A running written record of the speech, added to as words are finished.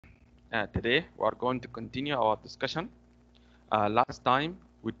Today we are going to continue our discussion. Last time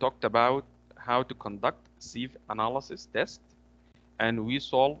we talked about how to conduct sieve analysis test, and we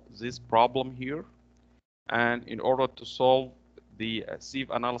solved this problem here. And in order to solve the sieve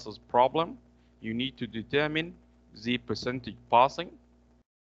analysis problem, you need to determine the percentage passing.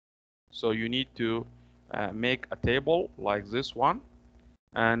 So you need to make a table like this one,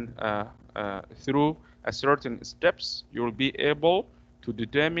 and through a certain steps, you will be able to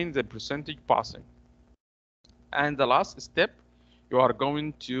determine the percentage passing. And the last step, you are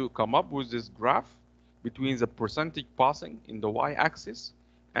going to come up with this graph between the percentage passing in the y-axis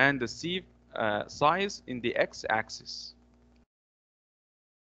and the sieve size in the x-axis.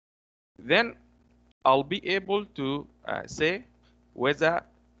 Then I'll be able to say whether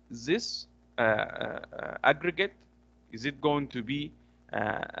this aggregate, is it going to be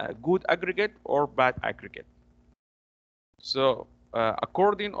a good aggregate or bad aggregate. So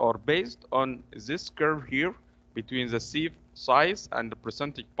according or based on this curve here between the sieve size and the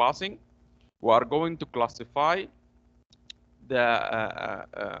percentage passing, we are going to classify the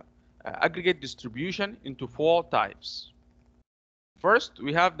aggregate distribution into 4 types. First,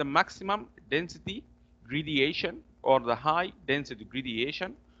 we have the maximum density gradation or the high density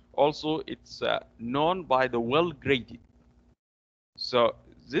gradation. Also, it's known by the well graded. So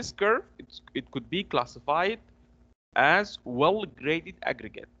this curve, it could be classified as well graded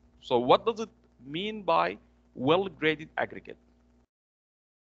aggregate. So what does it mean by well graded aggregate?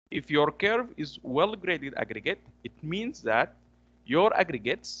 If your curve is well graded aggregate, it means that your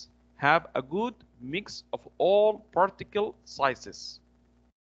aggregates have a good mix of all particle sizes.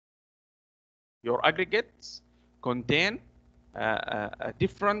 Your aggregates contain a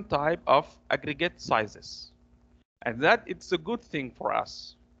different type of aggregate sizes, and that it's a good thing for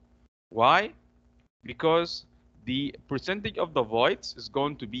us. Why? Because the percentage of the voids is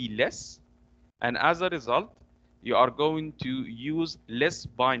going to be less, and as a result, you are going to use less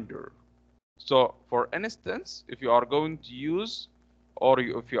binder. So for instance, if you are going to use, or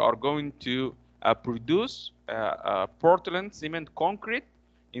if you are going to produce Portland cement concrete,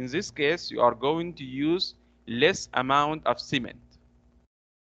 in this case, you are going to use less amount of cement.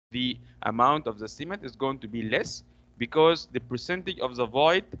 The amount of the cement is going to be less because the percentage of the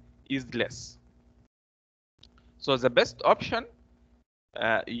void is less. So the best option,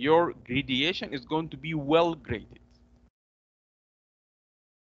 your gradation is going to be well graded.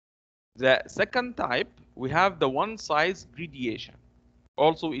 The second type, we have the one size gradation.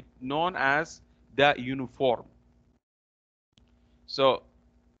 Also, it's known as the uniform. So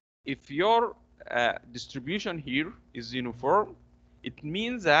if your distribution here is uniform, it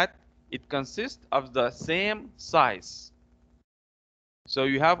means that it consists of the same size. So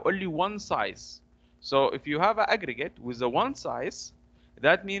you have only one size. So if you have an aggregate with the one size,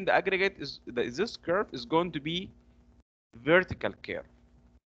 that means the aggregate is this curve is going to be vertical curve,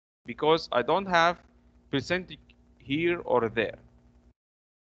 because I don't have percentage here or there.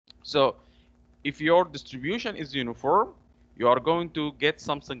 So if your distribution is uniform, you are going to get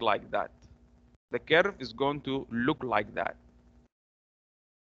something like that. The curve is going to look like that,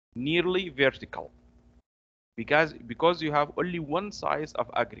 nearly vertical, because you have only one size of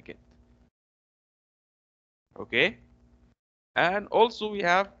aggregate. Okay, and also we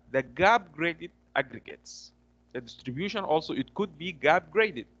have the gap graded aggregates. The distribution also, it could be gap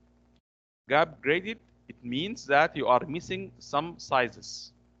graded. Gap graded, it means that you are missing some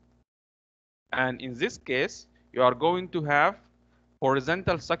sizes, and in this case you are going to have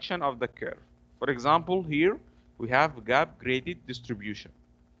horizontal section of the curve. For example, here we have gap graded distribution,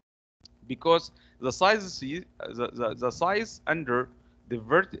 because the size the size under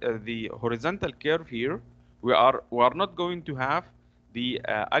the horizontal curve here, we are not going to have the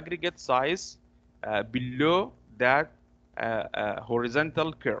aggregate size below that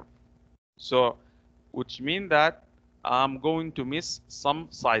horizontal curve. So which means that I'm going to miss some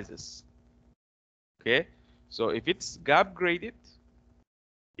sizes. Okay, so if it's gap graded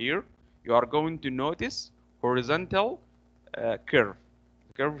here, you are going to notice horizontal curve.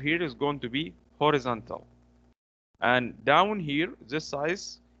 The curve here is going to be horizontal, and down here, this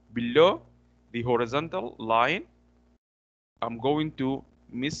size below the horizontal line, I'm going to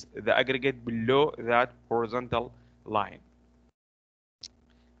miss the aggregate below that horizontal line.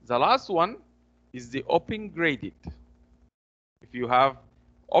 The last one is the open graded. If you have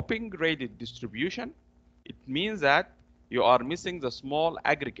open graded distribution, it means that you are missing the small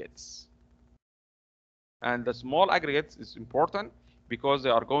aggregates. And the small aggregates is important because they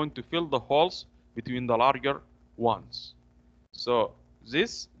are going to fill the holes between the larger ones. So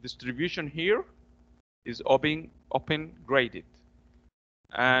this distribution here is open graded.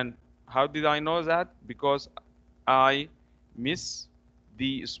 And How did I know that? Because I miss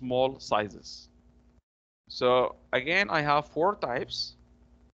the small sizes. So again, I have 4 types.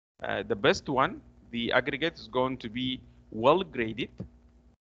 The best one, the aggregate, is going to be well graded.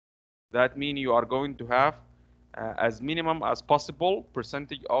 That means you are going to have as minimum as possible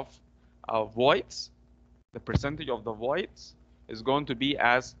percentage of voids. The percentage of the voids is going to be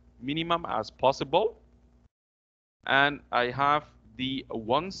as minimum as possible. And I have the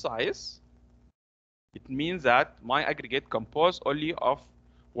one size. It means that my aggregate composed only of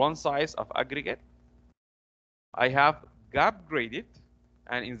one size of aggregate. I have gap graded,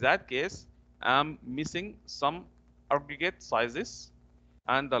 and in that case, I'm missing some aggregate sizes.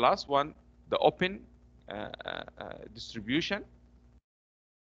 And the last one, the open distribution.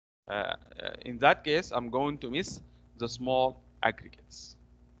 In that case, I'm going to miss the small aggregates.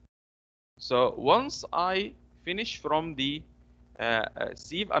 So once I finish from the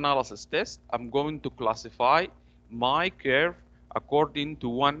sieve analysis test, I'm going to classify my curve according to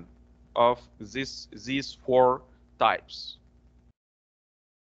one of these 4 types.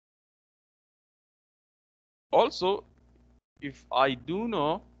 Also, if I do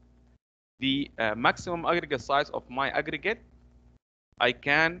know the maximum aggregate size of my aggregate, I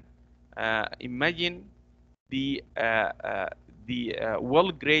can imagine the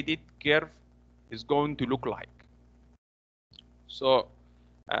well-graded curve is going to look like. So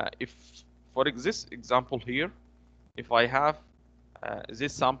if for this example here, if I have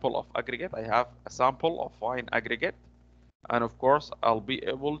this sample of aggregate, I have a sample of fine aggregate, and of course I'll be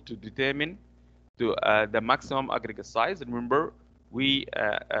able to determine the maximum aggregate size. Remember, we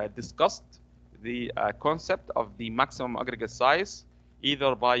discussed the concept of the maximum aggregate size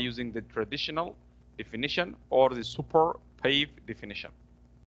either by using the traditional definition or the super pave definition.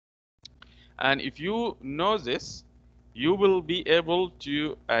 And if you know this, you will be able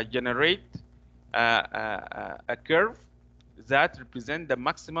to generate a curve that represents the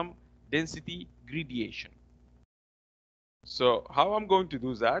maximum density gradation. So how I'm going to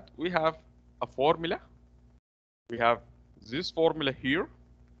do that? We have a formula. We have this formula here.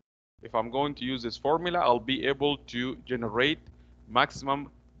 If I'm going to use this formula, I'll be able to generate maximum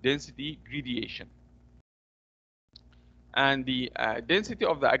density gradation. And the density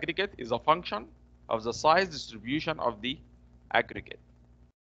of the aggregate is a function of the size distribution of the aggregate.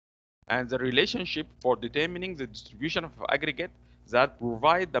 And the relationship for determining the distribution of aggregate that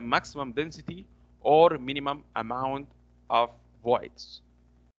provide the maximum density or minimum amount of voids.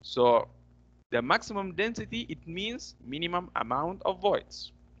 So the maximum density, it means minimum amount of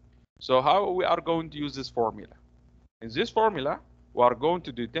voids. So how we are going to use this formula? In this formula, we are going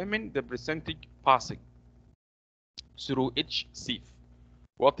to determine the percentage passing through each sieve.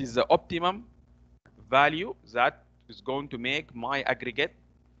 What is the optimum value that is going to make my aggregate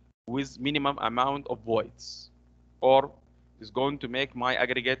with minimum amount of voids, or is going to make my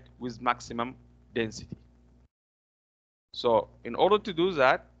aggregate with maximum density? So in order to do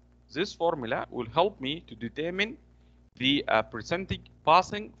that, this formula will help me to determine the percentage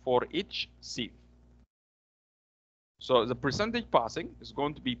passing for each sieve. So the percentage passing is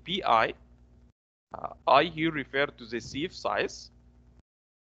going to be Pi. I here refer to the sieve size.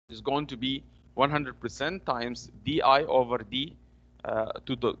 Is going to be 100% times di over d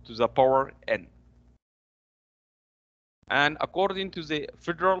to the power n. And according to the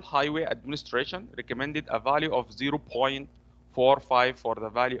Federal Highway Administration, recommended a value of 0.45 for the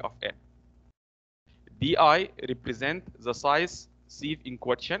value of n. di represent the size sieve in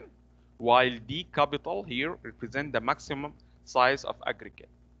question, while d capital here represent the maximum size of aggregate.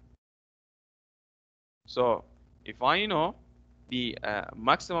 So if I know the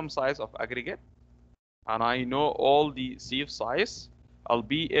maximum size of aggregate and I know all the sieve size, I'll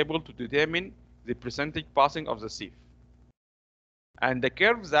be able to determine the percentage passing of the sieve. And the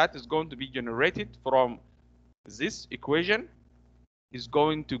curve that is going to be generated from this equation is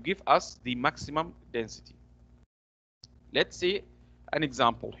going to give us the maximum density. Let's see an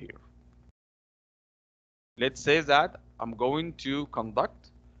example here. Let's say that I'm going to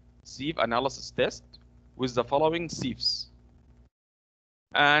conduct sieve analysis test with the following sieves.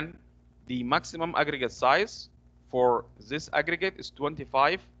 And the maximum aggregate size for this aggregate is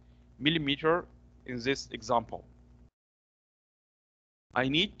 25 millimeter in this example. I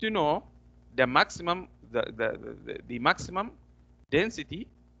need to know the maximum the maximum density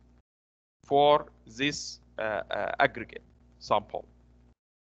for this aggregate sample.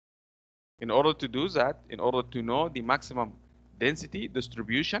 In order to do that, in order to know the maximum density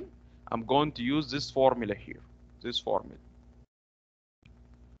distribution, I'm going to use this formula here, this formula.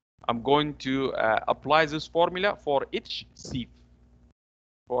 I'm going to apply this formula for each sieve.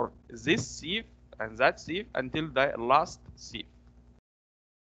 for this sieve and that sieve until the last sieve.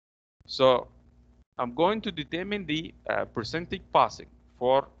 So I'm going to determine the percentage passing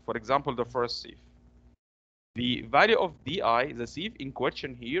for example, the first sieve. The value of DI, the sieve in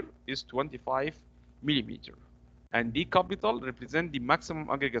question here, is 25 millimeter. And D capital represent the maximum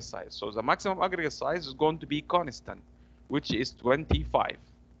aggregate size. So the maximum aggregate size is going to be constant, which is 25.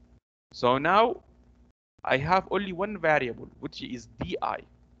 So now I have only one variable, which is DI.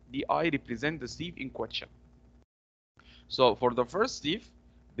 DI represent the sieve in question. So for the first sieve,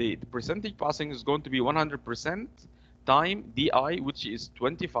 the percentage passing is going to be 100% time DI, which is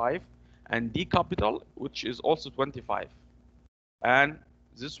 25, and D capital, which is also 25. And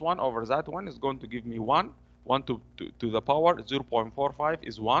this one over that one is going to give me 1. 1 to the power 0.45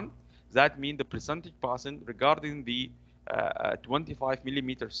 is 1. That means the percentage passing regarding the 25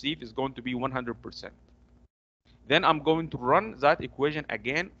 millimeter sieve is going to be 100%. Then I'm going to run that equation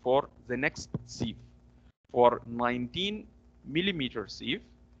again for the next sieve. For 19 millimeter sieve,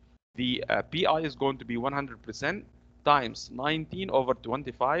 the PI is going to be 100% times 19 over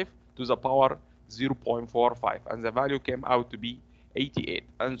 25 to the power 0.45, and the value came out to be 88,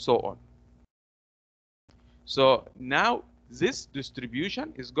 and so on. So now this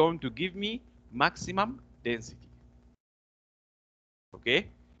distribution is going to give me maximum density. Okay,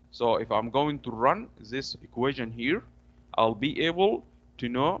 so if I'm going to run this equation here, I'll be able to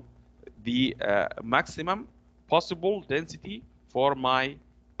know the maximum possible density for my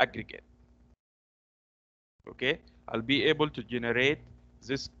aggregate. Okay, I'll be able to generate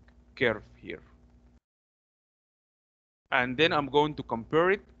this curve here. And then I'm going to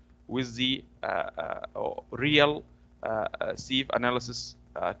compare it with the real sieve analysis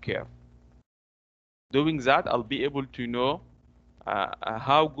curve. Doing that, I'll be able to know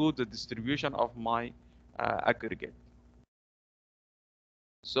how good the distribution of my aggregate.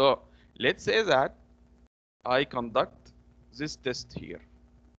 So let's say that I conduct this test here,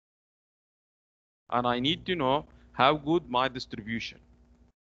 and I need to know how good my distribution.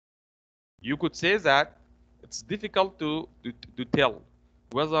 You could say that it's difficult to tell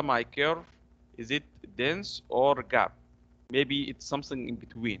whether my curve is it dense or gap. Maybe it's something in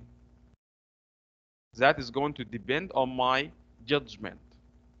between. That is going to depend on my judgment.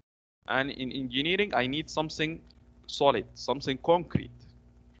 And in engineering, I need something solid, something concrete.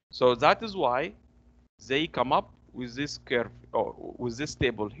 So that is why they come up with this curve, or with this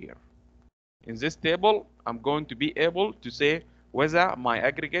table here. In this table, I'm going to be able to say whether my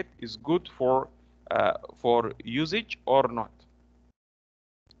aggregate is good for usage or not.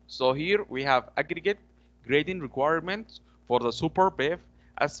 So here we have aggregate grading requirements for the super pave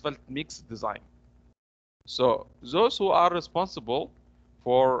asphalt mix design. So those who are responsible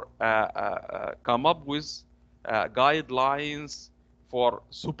for come up with guidelines for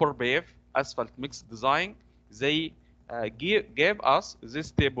super pave asphalt mix design, they gave us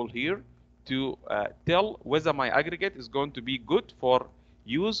this table here to tell whether my aggregate is going to be good for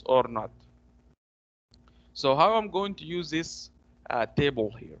use or not. So how I'm going to use this table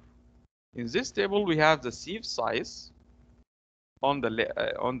here? In this table, we have the sieve size on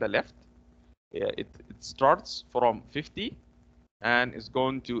the left. It starts from 50 and is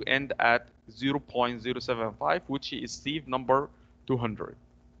going to end at 0.075, which is sieve number 200.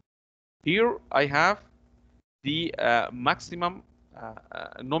 Here I have the maximum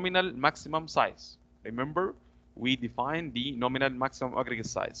nominal maximum size. Remember, we defined the nominal maximum aggregate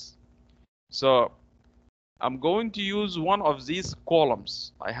size. So I'm going to use one of these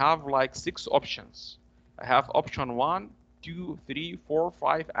columns. I have like 6 options. I have option 1, 2, 3, 4,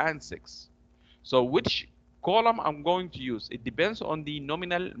 5, and 6. So which column I'm going to use? It depends on the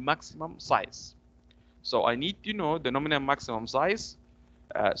nominal maximum size. So I need to know the nominal maximum size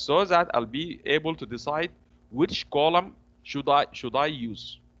so that I'll be able to decide which column should I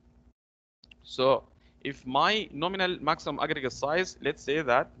use. So if my nominal maximum aggregate size, let's say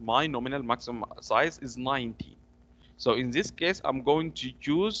that my nominal maximum size is 19. So in this case, I'm going to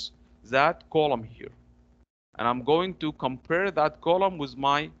choose that column here. And I'm going to compare that column with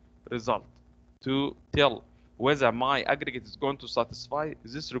my result to tell whether my aggregate is going to satisfy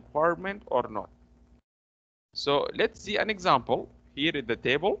this requirement or not. So let's see an example here in the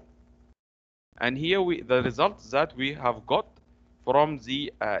table. And here the results that we have got from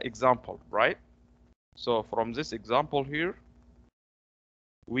the example, right? So from this example here,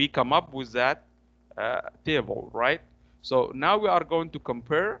 we come up with that table, right? So now we are going to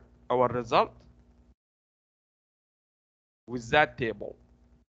compare our result with that table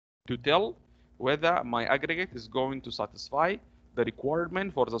to tell whether my aggregate is going to satisfy the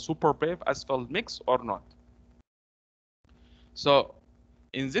requirement for the super pave asphalt mix or not. So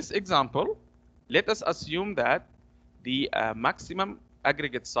In this example, let us assume that the maximum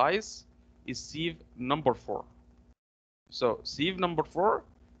aggregate size is sieve number 4. So sieve number 4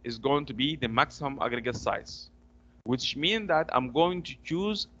 is going to be the maximum aggregate size, which means that I'm going to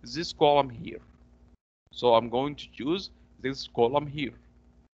choose this column here. So I'm going to choose this column here.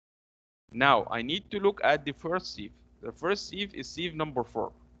 Now I need to look at the first sieve. The first sieve is sieve number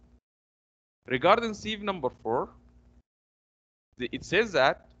 4. Regarding sieve number 4, it says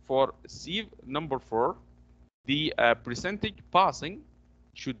that for sieve number 4, the percentage passing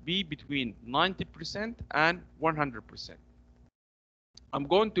should be between 90% and 100%. I'm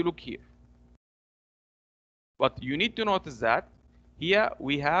going to look here. But you need to notice that here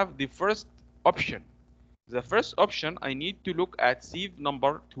we have the first option. The first option, I need to look at sieve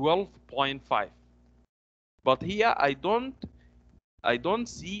number 12.5. But here I don't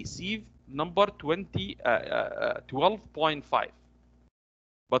see sieve number 12.5.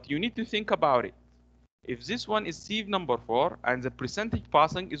 But you need to think about it. If this one is sieve number 4 and the percentage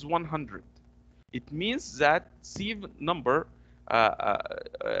passing is 100, it means that sieve number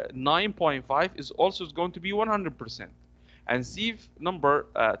 9.5 is also going to be 100%. And sieve number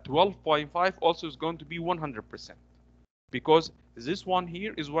 12.5 also is going to be 100%, because this one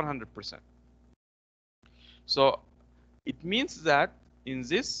here is 100%. So it means that in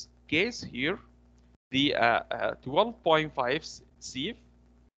this case here, the 12.5 sieve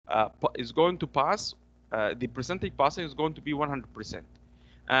is going to pass, the percentage passing is going to be 100%.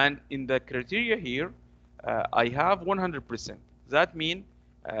 And in the criteria here, I have 100%. That means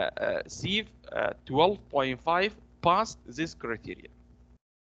sieve 12.5 passed this criteria.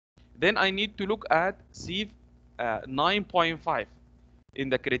 Then I need to look at sieve 9.5. In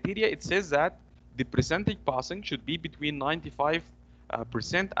the criteria, it says that the percentage passing should be between 95%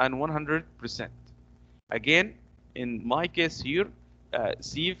 and 100%. Again, in my case here,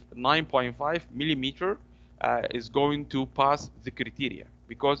 sieve 9.5 millimeter is going to pass the criteria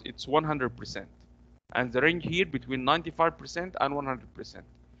because it's 100%. And the range here between 95% and 100%.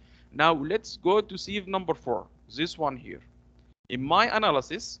 Now let's go to sieve number 4, this one here. In my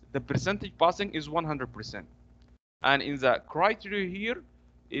analysis, the percentage passing is 100%. And in the criteria here,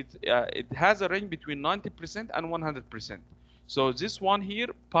 it has a range between 90% and 100%. So this one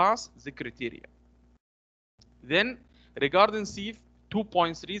here passed the criteria. Then regarding sieve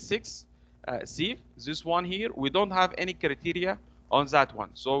 2.36 sieve, this one here, we don't have any criteria on that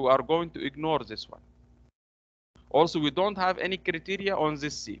one. So we are going to ignore this one. Also, we don't have any criteria on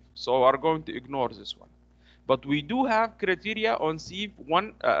this sieve, so we are going to ignore this one. But we do have criteria on sieve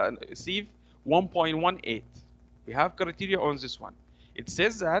 1.18. We have criteria on this one. It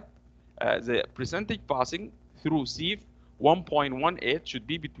says that the percentage passing through sieve 1.18 should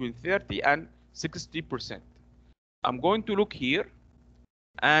be between 30 and 60%. I'm going to look here,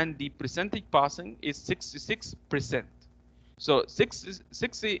 and the percentage passing is 66%. So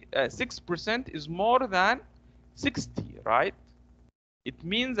 66% is more than 60, right? It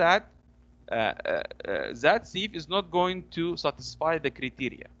means that that sieve is not going to satisfy the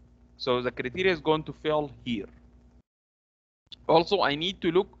criteria. So the criteria is going to fail here. Also, I need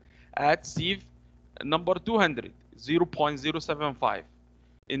to look at sieve number 200, 0.075.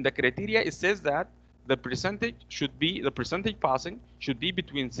 In the criteria, it says that the percentage passing should be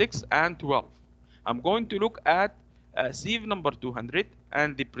between 6 and 12. I'm going to look at sieve number 200,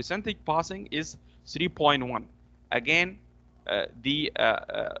 and the percentage passing is 3.1. Again, the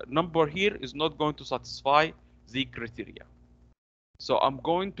number here is not going to satisfy the criteria. So I'm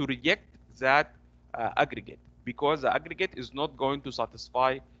going to reject that aggregate, because the aggregate is not going to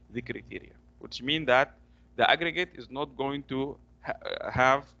satisfy the criteria, which means that the aggregate is not going to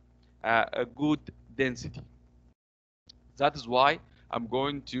have a good density. That is why I'm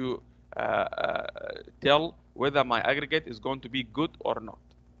going to tell whether my aggregate is going to be good or not.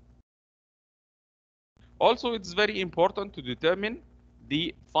 Also, it's very important to determine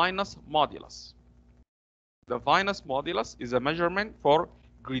the fineness modulus. The fineness modulus is a measurement for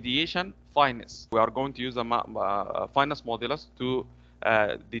gradation fineness. We are going to use the fineness modulus to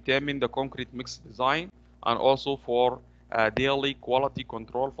determine the concrete mix design, and also for daily quality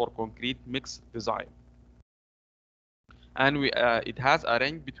control for concrete mix design. And it has a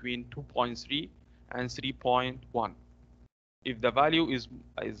range between 2.3 and 3.1. If the value is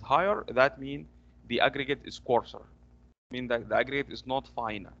higher, that means the aggregate is coarser, mean that the aggregate is not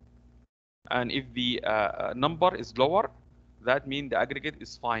finer. And if the number is lower, that means the aggregate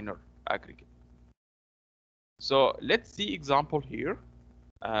is finer aggregate. So let's see example here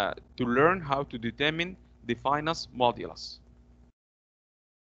to learn how to determine the fineness modulus.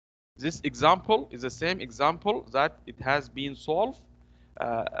 This example is the same example that it has been solved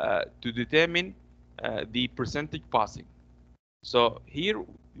to determine the percentage passing. So here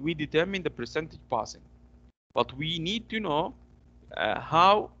we determine the percentage passing, but we need to know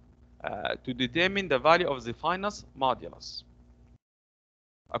how to determine the value of the fineness modulus.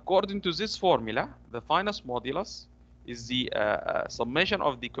 According to this formula, the fineness modulus is the summation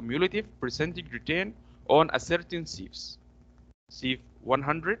of the cumulative percentage return on a certain sieves. Sieve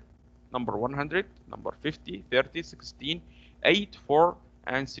 100, number 100, number 50, 30, 16, 8, 4,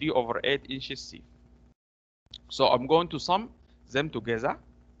 and 3/8 inches sieve. So I'm going to sum them together,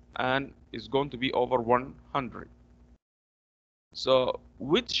 and it's going to be over 100. So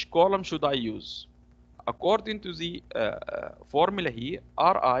which column should I use? According to the formula here,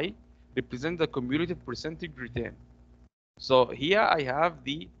 Ri represents the cumulative percentage return. So here I have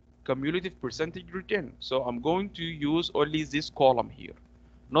the cumulative percentage return. So I'm going to use only this column here.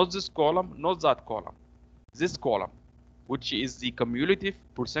 Not this column, not that column. This column, which is the cumulative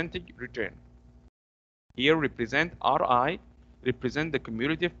percentage return. Here represent Ri, represent the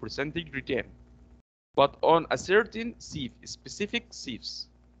cumulative percentage return. But on a certain sieve, specific sieves,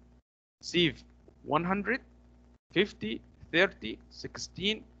 sieve 100, 50, 30,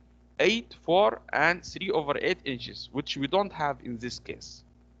 16, 8, 4, and 3/8 inches, which we don't have in this case.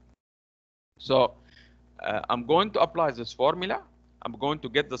 So I'm going to apply this formula. I'm going to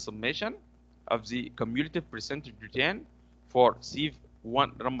get the summation of the cumulative percentage return for sieve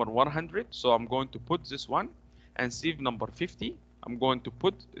number 100. So I'm going to put this one, and sieve number 50, I'm going to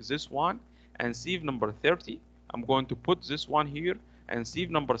put this one, and sieve number 30, I'm going to put this one here, and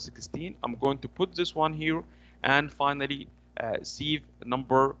sieve number 16, I'm going to put this one here, and finally sieve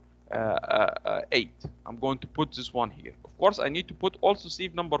number 8, I'm going to put this one here. Of course, I need to put also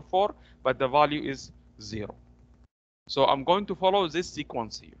sieve number 4, but the value is 0. So I'm going to follow this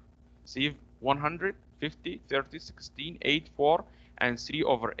sequence here. Sieve 100, 50, 30, 16, 8, 4, and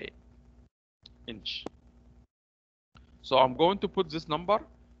 3/8 inch. So I'm going to put this number,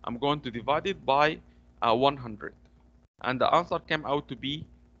 I'm going to divide it by 100. And the answer came out to be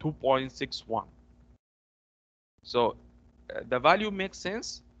 2.61. So the value makes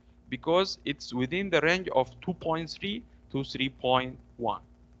sense because it's within the range of 2.3 to 3.1.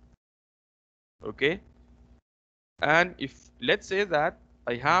 Okay. And if let's say that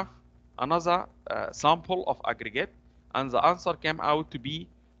I have another sample of aggregate and the answer came out to be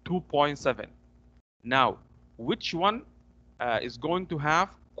 2.7. Now, which one is going to have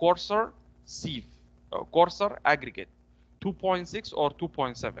coarser sieve, coarser aggregate, 2.6 or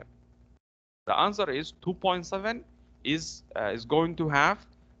 2.7? The answer is 2.7 is going to have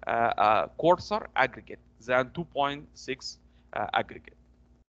a coarser aggregate than 2.6 aggregate,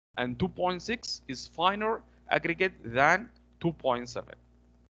 and 2.6 is finer aggregate than 2.7.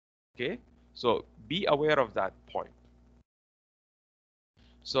 Okay, so be aware of that point.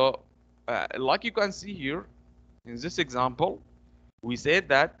 So like you can see here in this example, we said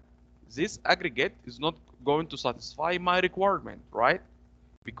that this aggregate is not going to satisfy my requirement, right?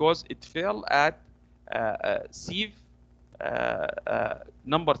 Because it fell at sieve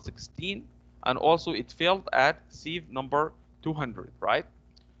number 16, and also it failed at sieve number 200, right?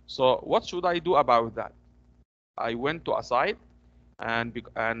 So what should I do about that? I went to a site, and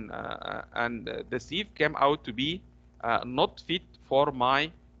the sieve came out to be not fit for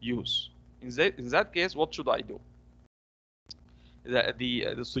my use. In that case, what should I do?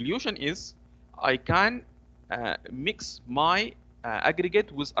 The solution is I can mix my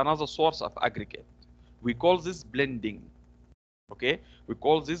aggregate with another source of aggregate. We call this blending. Okay, we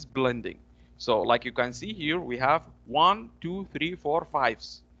call this blending. So like you can see here, we have 1, 2, 3, 4,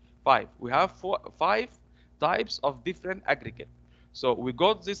 5. We have 5 types of different aggregate. So we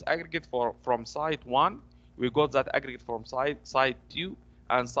got this aggregate from site 1, we got that aggregate from site 2,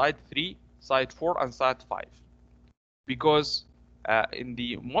 and site 3, site 4, and site 5. Because in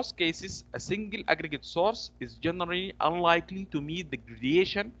the most cases, a single aggregate source is generally unlikely to meet the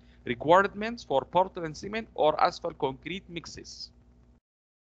gradation requirements for Portland cement or asphalt concrete mixes.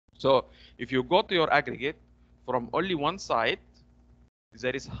 So if you go to your aggregate from only one site,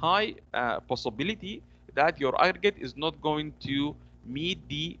 there is high possibility that your aggregate is not going to meet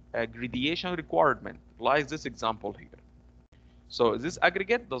the gradation requirement, like this example here. So this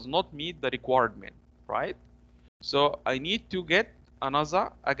aggregate does not meet the requirement, right? So I need to get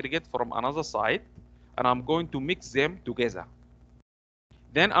another aggregate from another site, and I'm going to mix them together.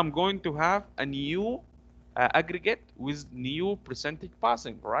 Then I'm going to have a new aggregate with new percentage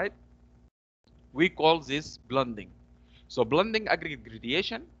passing, right? We call this blending. So blending aggregate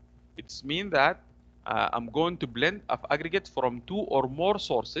gradation, it's mean that I'm going to blend of aggregate from 2 or more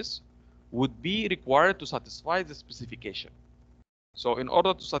sources would be required to satisfy the specification. So in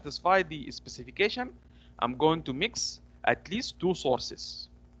order to satisfy the specification, I'm going to mix at least two sources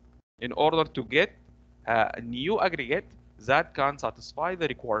in order to get a new aggregate that can satisfy the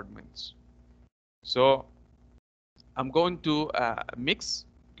requirements. So I'm going to mix,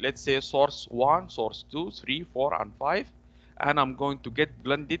 let's say source 1, source 2, 3, 4, and 5, and I'm going to get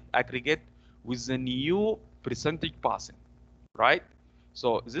blended aggregate with the new percentage passing, right?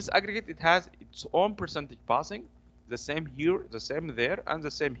 So this aggregate, it has its own percentage passing, the same here, the same there, and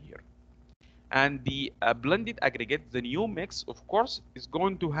the same here. And the blended aggregate, the new mix, of course, is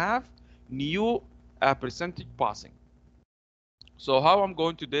going to have new percentage passing. So how I'm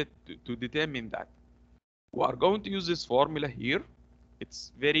going to determine that? We are going to use this formula here.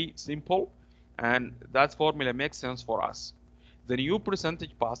 It's very simple, and that formula makes sense for us. The new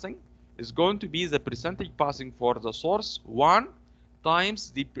percentage passing is going to be the percentage passing for the source 1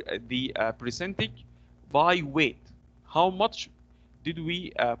 times the percentage by weight. How much did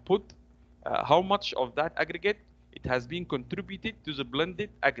we put, how much of that aggregate it has been contributed to the blended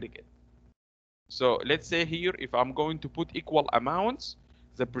aggregate. So let's say here, if I'm going to put equal amounts,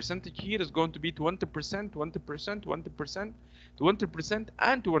 the percentage here is going to be 20%, 20%, 20%, 20%,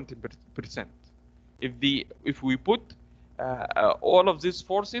 and 20%. If we put all of these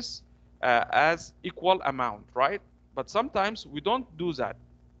forces as equal amount, right? But sometimes we don't do that.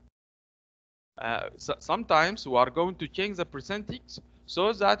 Sometimes we are going to change the percentage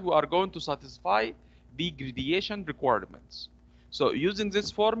so that we are going to satisfy the gradation requirements. So using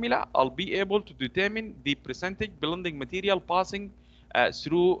this formula, I'll be able to determine the percentage blending material passing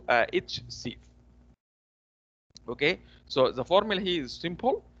through each sieve. Okay, so the formula here is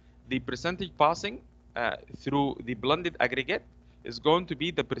simple. The percentage passing through the blended aggregate is going to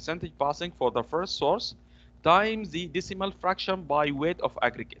be the percentage passing for the first source times the decimal fraction by weight of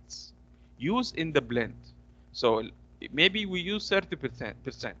aggregates used in the blend. So maybe we use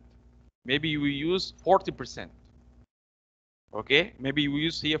 30%, maybe we use 40%. Okay, maybe we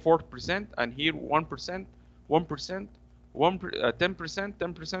use here 40% and here 1%, 1%, 10%, 10%,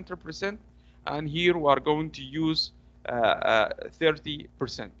 10%, and here we are going to use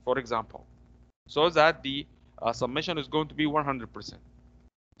 30%, for example, so that the summation is going to be 100%.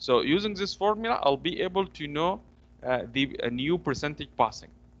 So using this formula, I'll be able to know the new percentage passing.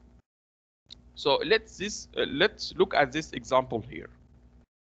 So let's look at this example here.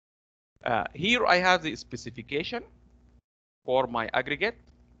 Here I have the specification for my aggregate.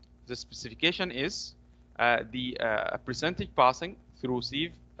 The specification is the percentage passing through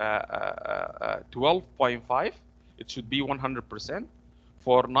sieve 12.5. It should be 100%.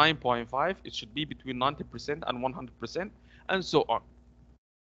 For 9.5, it should be between 90% and 100%, and so on.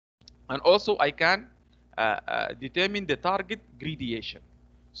 And also I can determine the target gradation.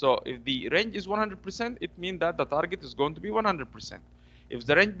 So if the range is 100%, it means that the target is going to be 100%. If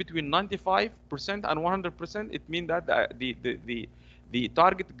the range between 95% and 100%, it means that the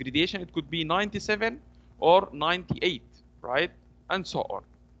target gradation, it could be 97 or 98, right? And so on.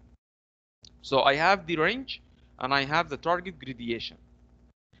 So I have the range and I have the target gradation.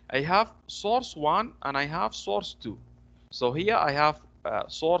 I have source 1 and I have source 2. So here I have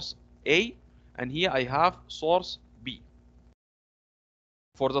source A and here I have source B.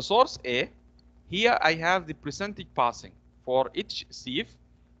 For the source A, here I have the percentage passing for each sieve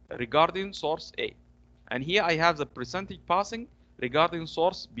regarding source A. And here I have the percentage passing regarding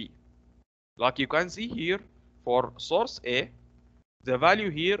source B. Like you can see here, for source A, the value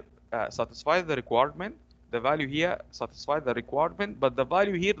here satisfies the requirement. The value here satisfies the requirement, but the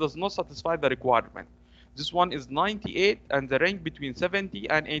value here does not satisfy the requirement. This one is 98 and the range between 70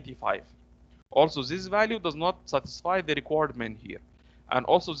 and 85. Also, this value does not satisfy the requirement here. And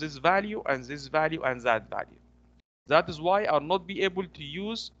also this value and this value and that value. That is why I'll not be able to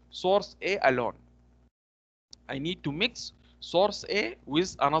use source A alone. I need to mix source A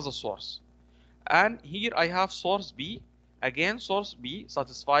with another source. And here I have source B. Again, source B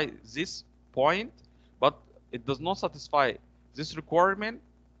satisfies this point, but it does not satisfy this requirement,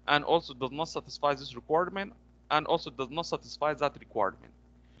 and also does not satisfy this requirement, and also does not satisfy that requirement.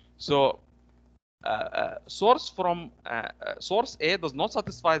 So source from source A does not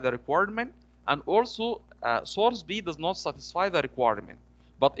satisfy the requirement, and also source B does not satisfy the requirement.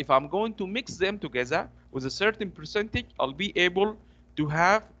 But if I'm going to mix them together with a certain percentage, I'll be able to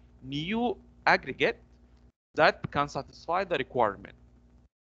have new aggregate that can satisfy the requirement.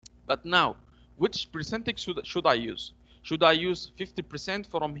 But now, which percentage should I use? Should I use 50%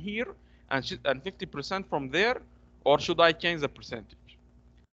 from here and 50% from there, or should I change the percentage?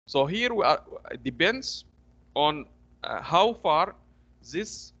 So here it depends on how far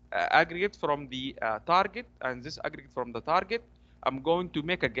this aggregate from the target and this aggregate from the target I'm going to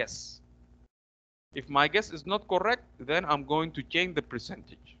make a guess. If my guess is not correct, then I'm going to change the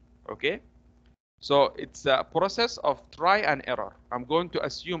percentage. Okay? So it's a process of try and error. I'm going to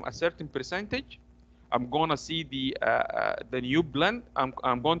assume a certain percentage. I'm going to see the new blend.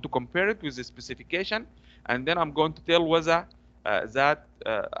 I'm going to compare it with the specification, and then I'm going to tell whether that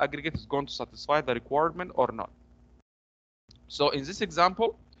aggregate is going to satisfy the requirement or not. So in this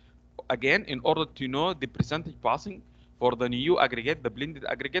example, again, in order to know the percentage passing for the new aggregate, the blended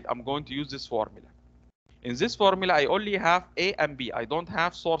aggregate, I'm going to use this formula. In this formula, I only have A and B. I don't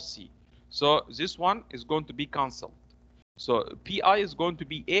have source C. So this one is going to be cancelled. So PI is going to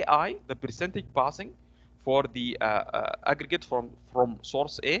be AI, the percentage passing for the aggregate from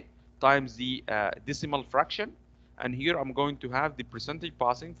source A times the decimal fraction. And here I'm going to have the percentage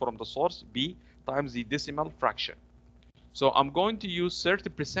passing from the source B times the decimal fraction. So I'm going to use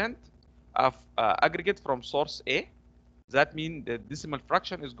 30% of aggregate from source A. That means the decimal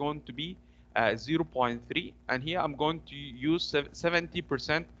fraction is going to be 0.3, and here I'm going to use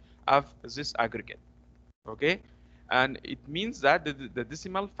 70% of this aggregate. Okay, and it means that the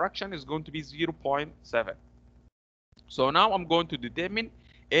decimal fraction is going to be 0.7. So now I'm going to determine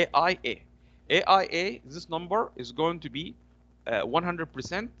AIA. AIA, this number is going to be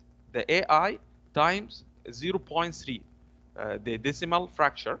 100% the AI times 0.3. The decimal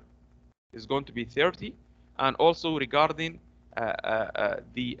fraction is going to be 30, and also regarding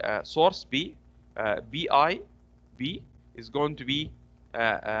the source B, BI B is going to be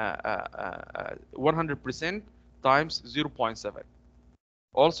 100% times 0.7.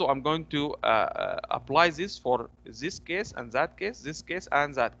 Also, I'm going to apply this for this case and that case, this case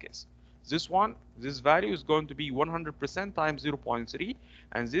and that case. This value is going to be 100% times 0.3,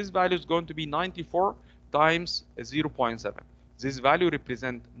 and this value is going to be 94 times 0.7. This value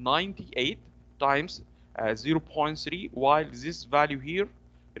represents 98 times 0.3, while this value here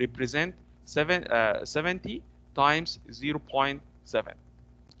represents 70 times 0.7.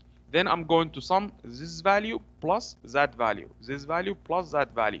 Then I'm going to sum this value plus that value, this value plus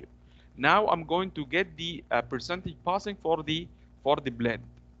that value. Now I'm going to get the percentage passing for the blend.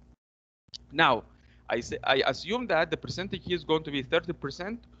 Now I assume that the percentage here is going to be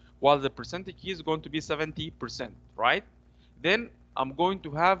 30%, while the percentage here is going to be 70%, right? Then I'm going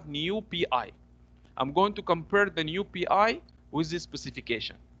to have new PI. I'm going to compare the new PI with the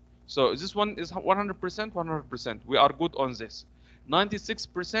specification. So this one is 100%, 100%. We are good on this.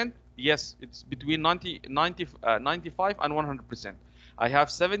 96%, yes, it's between 95 and 100%. I have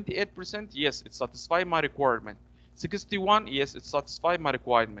 78%, yes, it satisfies my requirement. 61, yes, it satisfies my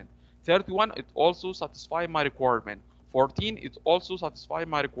requirement. 31, it also satisfies my requirement. 14, it also satisfies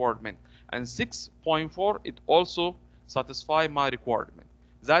my requirement. And 6.4, it also satisfies my requirement.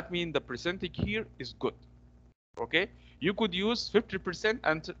 That means the percentage here is good. Okay, you could use 50%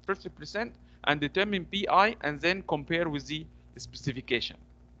 and 50% and determine PI and then compare with the specification.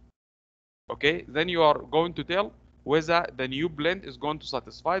 Okay, then you are going to tell whether the new blend is going to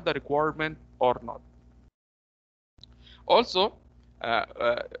satisfy the requirement or not. Also,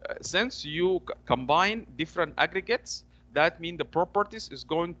 since you combine different aggregates, that means the properties is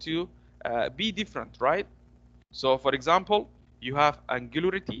going to be different, right? So for example, you have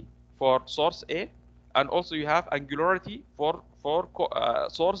angularity for source A, and also you have angularity for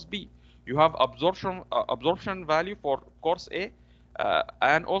source B. You have absorption value for course A,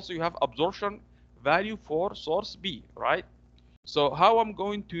 and also you have absorption value for source B, right? So how I'm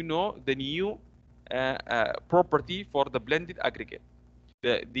going to know the new property for the blended aggregate?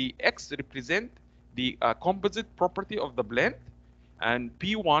 The X represent the composite property of the blend, and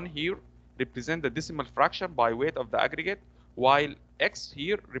P1 here represent the decimal fraction by weight of the aggregate, while X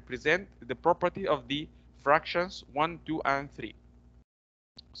here represent the property of the fractions 1, 2, and 3.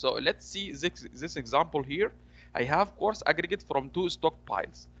 So let's see this example here. I have coarse aggregate from two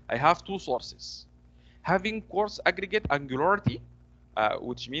stockpiles. I have two sources. Having coarse aggregate angularity,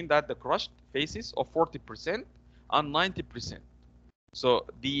 which means that the crushed faces of 40% and 90%. So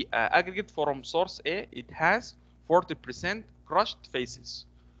the aggregate from source A, it has 40% crushed faces,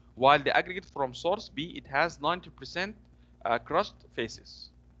 while the aggregate from source B, it has 90% crushed faces.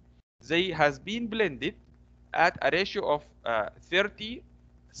 They has been blended at a ratio of 30-70,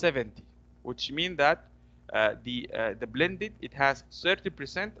 which means that the blended, it has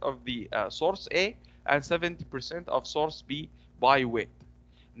 30% of the source A and 70% of source B by weight.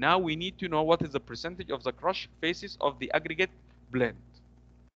 Now we need to know what is the percentage of the crushed faces of the aggregate blend.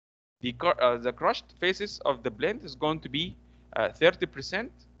 The crushed faces of the blend is going to be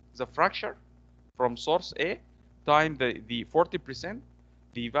 30%, the fracture from source A, times the 40%,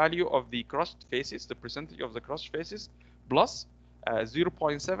 the value of the crushed faces, the percentage of the crushed faces, plus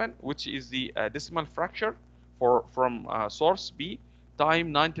 0.7, which is the decimal fraction from source B,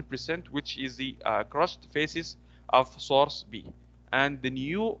 time 90%, which is the crushed faces of source B. And the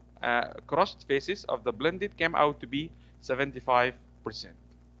new crushed faces of the blended came out to be 75%.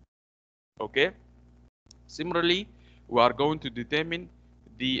 Okay. Similarly, we are going to determine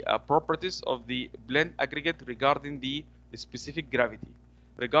the properties of the blend aggregate regarding the specific gravity.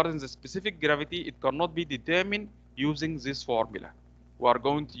 Regarding the specific gravity, it cannot be determined using this formula. We are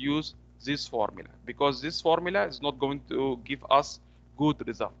going to use this formula because this formula is not going to give us good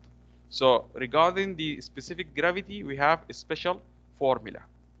result. So regarding the specific gravity, we have a special formula.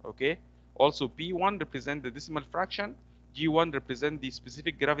 Okay. Also, P1 represent the decimal fraction, G1 represent the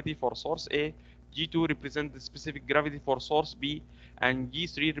specific gravity for source A, G2 represent the specific gravity for source B, and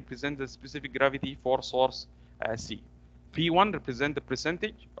G3 represent the specific gravity for source C. P1 represent the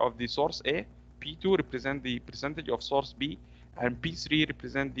percentage of the source A, P2 represent the percentage of source B, and P3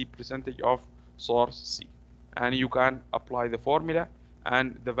 represent the percentage of source C. And you can apply the formula,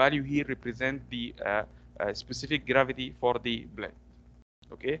 and the value here represent the specific gravity for the blend.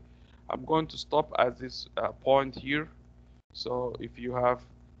 Okay, I'm going to stop at this point here. So if you have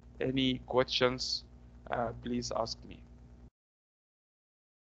any questions, please ask me.